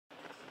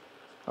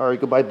Alright,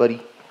 goodbye,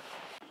 buddy.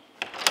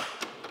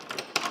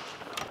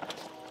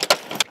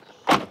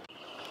 I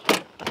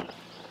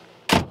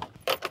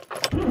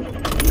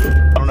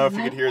don't know if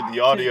you could hear the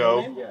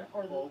audio,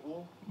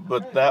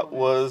 but that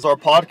was our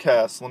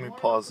podcast. Let me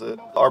pause it.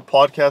 Our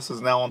podcast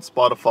is now on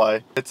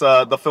Spotify. It's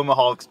the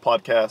Filmaholics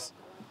podcast.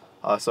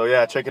 So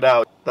yeah, check it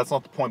out. That's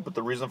not the point, but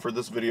the reason for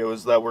this video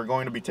is that we're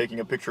going to be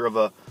taking a picture of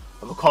a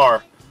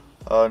car.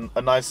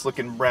 A nice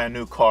looking brand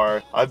new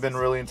car. I've been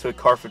really into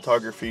car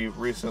photography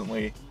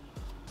recently,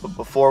 but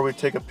before we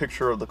take a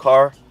picture of the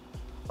car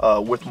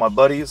with my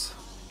buddies,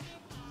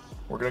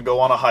 we're gonna go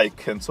on a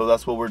hike, and so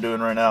that's what we're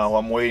doing right now.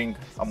 I'm waiting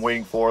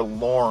for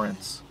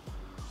Lawrence,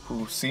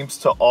 who seems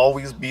to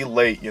always be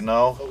late, you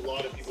know? A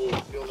lot of people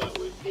feel that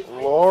way.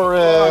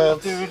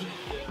 Lawrence! Dude,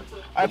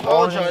 I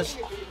apologize.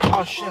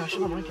 Oh shit, I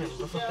should have my camera.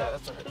 Don't flip that,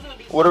 that's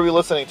alright. What are we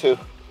listening to?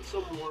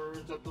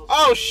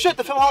 Oh shit,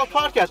 the Filmaholics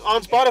podcast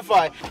on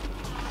Spotify.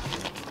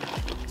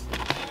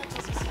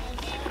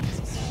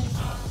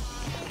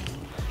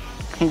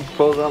 He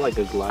pulls out like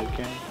a glide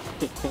cam.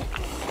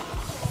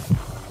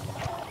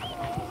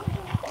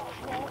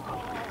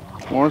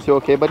 Lawrence, you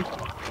okay, buddy?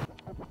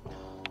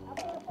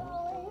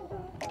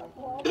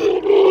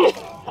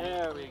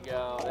 There we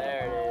go.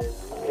 There it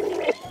is.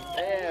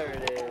 There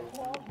it is.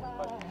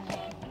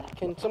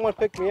 Can someone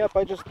pick me up?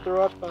 I just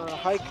threw up a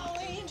hike,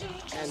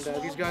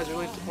 and these guys are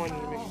really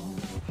disappointed in me.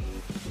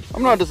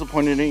 I'm not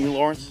disappointed in you,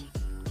 Lawrence.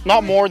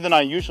 Not more than I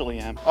usually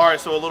am.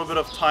 Alright, so a little bit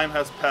of time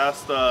has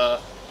passed.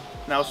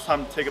 Now it's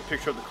time to take a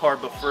picture of the car,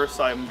 but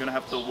first I'm gonna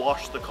have to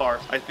wash the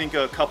car. I think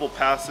a couple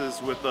passes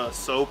with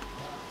soap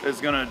is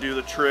gonna do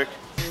the trick.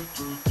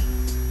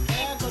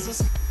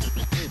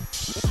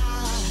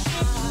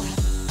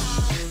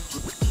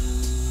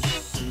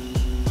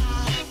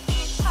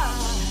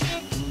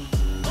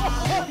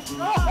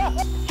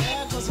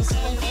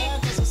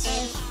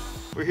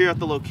 We're here at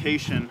the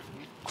location,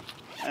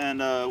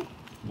 and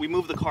we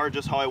moved the car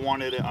just how I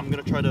wanted it. I'm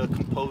gonna try to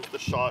compose the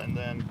shot and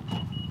then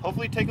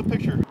hopefully take a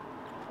picture.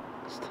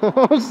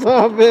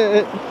 Stop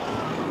it!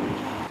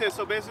 Okay,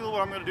 so basically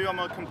what I'm gonna do, I'm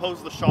gonna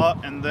compose the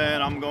shot, and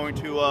then I'm going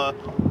to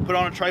put it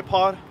on a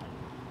tripod,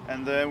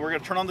 and then we're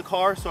gonna turn on the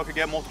car so I could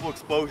get multiple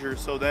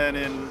exposures. So then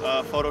in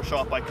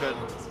Photoshop I could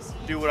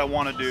do what I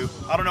want to do.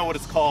 I don't know what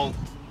it's called.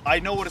 I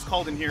know what it's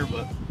called in here,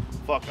 but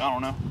fuck, I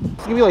don't know.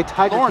 It's gonna be like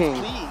Tiger Lawrence,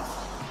 King. please.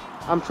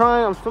 I'm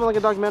filming like a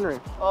documentary.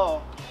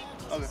 Oh,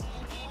 okay.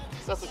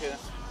 That's okay then.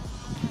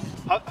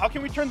 How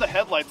can we turn the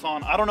headlights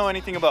on? I don't know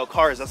anything about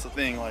cars, that's the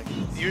thing. Like,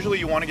 usually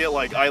you want to get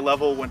like eye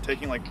level when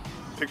taking like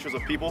pictures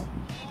of people,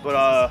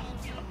 but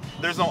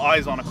there's no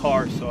eyes on a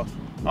car, so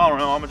I don't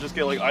know. I'm gonna just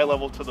get like eye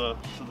level to the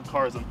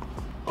cars, and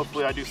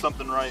hopefully I do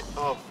something right.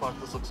 Oh fuck,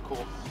 this looks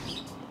cool.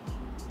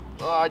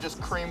 Oh, I just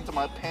creamed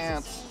my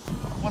pants.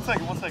 One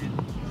second.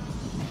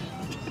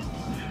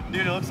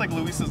 Dude, it looks like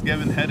Luis is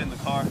giving head in the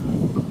car.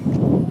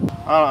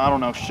 I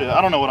don't know shit.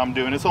 I don't know what I'm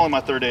doing. It's only my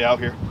third day out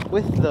here.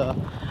 With the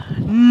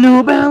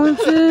New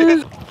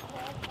Balances.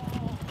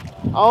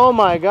 Oh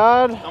my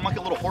god. I'm like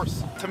a little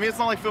horse. To me, it's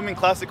not like filming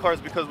classic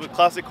cars, because with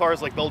classic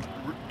cars, like they'll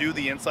do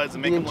the insides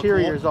and make them look cool. The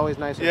interior is always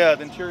nicer. Yeah,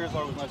 the interior is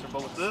always nicer.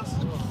 But with this,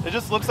 it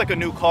just looks like a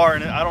new car,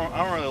 and I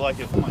don't really like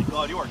it. Oh my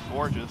god, you are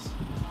gorgeous,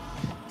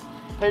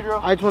 Pedro.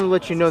 I just want to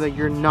let you know that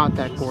you're not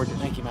that gorgeous.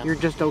 Thank you, man. You're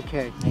just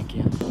okay. Thank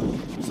you.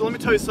 So let me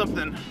tell you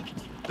something.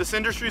 This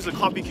industry is a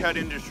copycat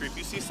industry. If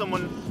you see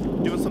someone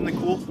doing something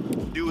cool,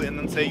 do it and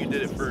then say you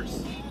did it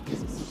first.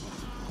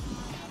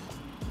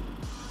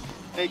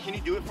 Hey, can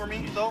you do it for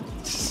me though?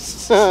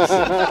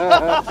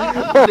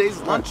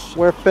 Today's lunch.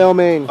 We're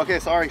filming. Okay,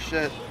 sorry,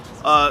 shit.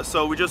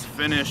 So we just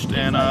finished,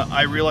 and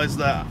I realized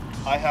that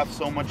I have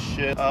so much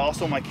shit.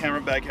 Also, my camera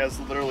bag has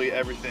literally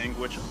everything,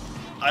 which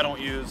I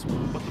don't use.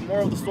 But the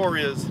moral of the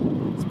story is,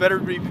 it's better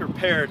to be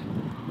prepared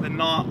than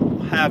not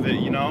have it,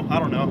 you know? I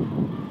don't know.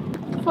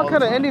 What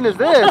kind of ending is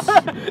this?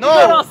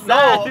 No.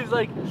 He's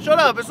like, Shut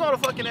up, it's not a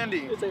fucking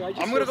ending. It's like,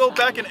 I'm gonna go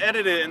back and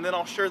edit it, and then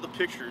I'll share the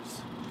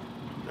pictures.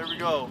 There we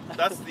go.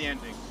 That's the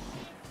ending.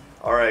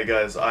 Alright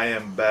guys, I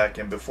am back,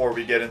 and before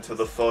we get into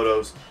the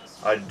photos,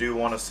 I do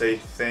want to say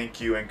thank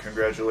you and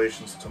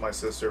congratulations to my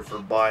sister for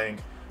buying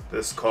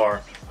this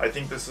car. I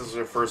think this is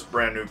her first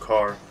brand new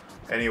car.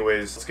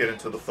 Anyways, let's get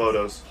into the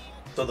photos.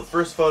 So the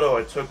first photo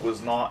I took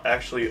was not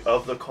actually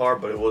of the car,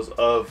 but it was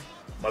of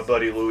my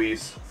buddy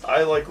Luis.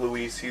 I like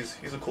Luis,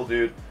 he's a cool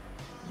dude.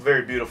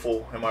 Very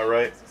beautiful, am I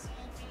right?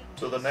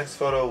 So the next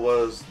photo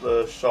was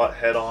the shot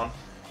head on.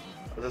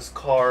 This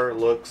car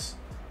looks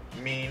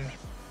mean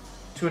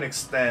to an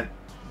extent.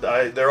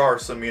 There are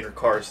some meaner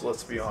cars,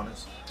 let's be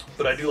honest.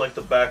 But I do like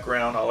the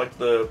background, I like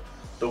the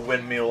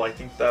windmill. I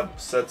think that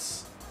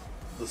sets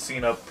the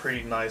scene up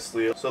pretty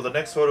nicely. So the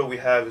next photo we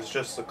have is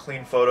just a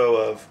clean photo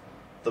of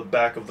the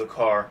back of the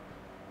car.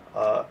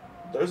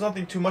 There's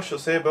nothing too much to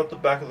say about the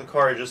back of the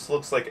car. It just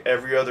looks like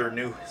every other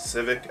new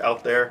Civic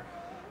out there.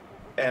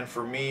 And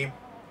for me,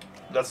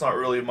 that's not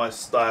really my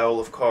style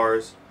of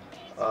cars.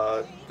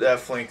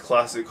 Definitely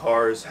classic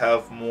cars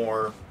have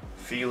more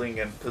feeling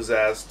and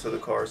pizzazz to the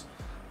cars.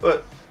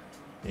 But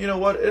you know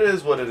what? It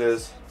is what it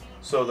is.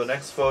 So the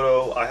next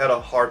photo, I had a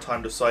hard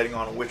time deciding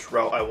on which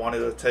route I wanted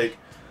to take.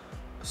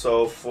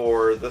 So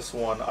for this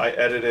one, I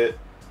edited it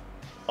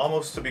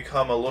almost to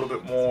become a little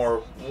bit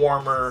more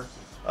warmer,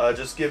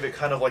 just give it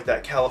kind of like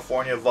that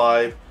California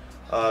vibe,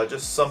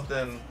 just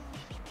something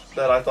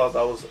that I thought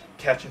that was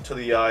catching to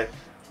the eye.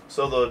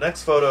 So the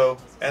next photo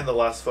and the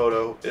last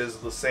photo is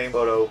the same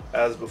photo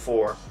as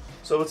before.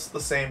 So it's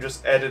the same,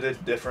 just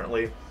edited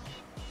differently.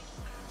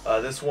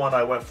 This one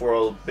I went for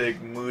a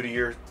big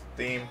moodier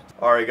theme.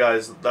 Alright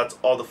guys, that's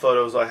all the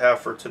photos I have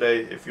for today.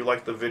 If you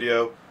liked the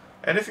video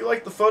and if you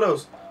like the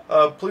photos,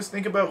 please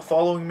think about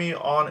following me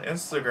on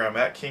Instagram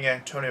at King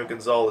Antonio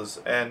Gonzalez,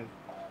 and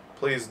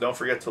please don't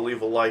forget to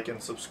leave a like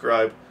and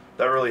subscribe.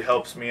 That really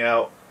helps me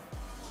out.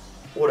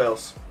 What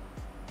else?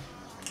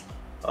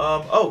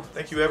 Oh,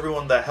 thank you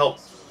everyone that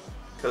helped,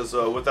 because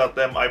without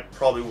them I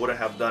probably wouldn't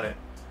have done it,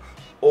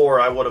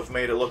 or I would have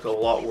made it look a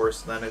lot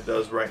worse than it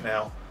does right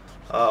now.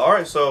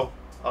 Alright, so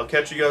I'll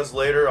catch you guys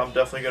later. I'm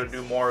definitely going to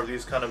do more of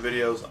these kind of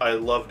videos. I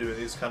love doing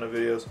these kind of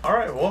videos.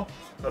 Alright, well,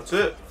 that's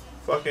it.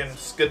 Fucking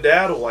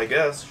skedaddle, I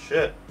guess.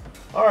 Shit.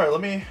 Alright,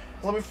 let me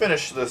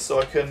finish this so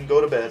I can go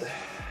to bed.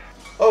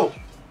 Oh,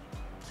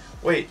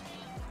 wait.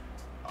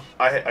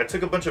 I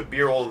took a bunch of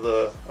B-roll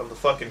of the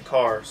fucking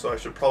car, so I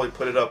should probably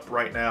put it up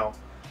right now.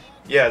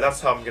 Yeah,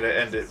 that's how I'm gonna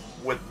end it,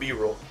 with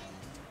B-roll.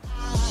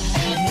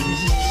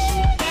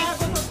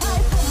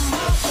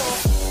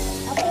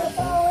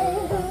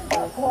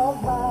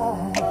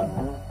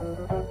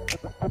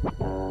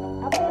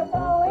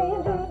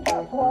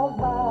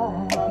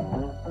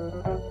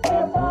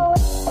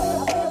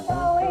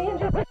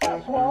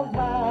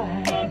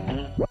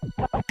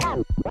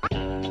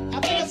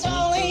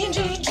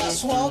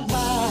 Walk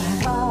by.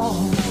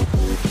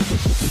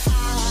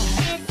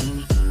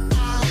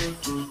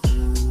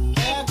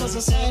 There goes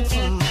the same.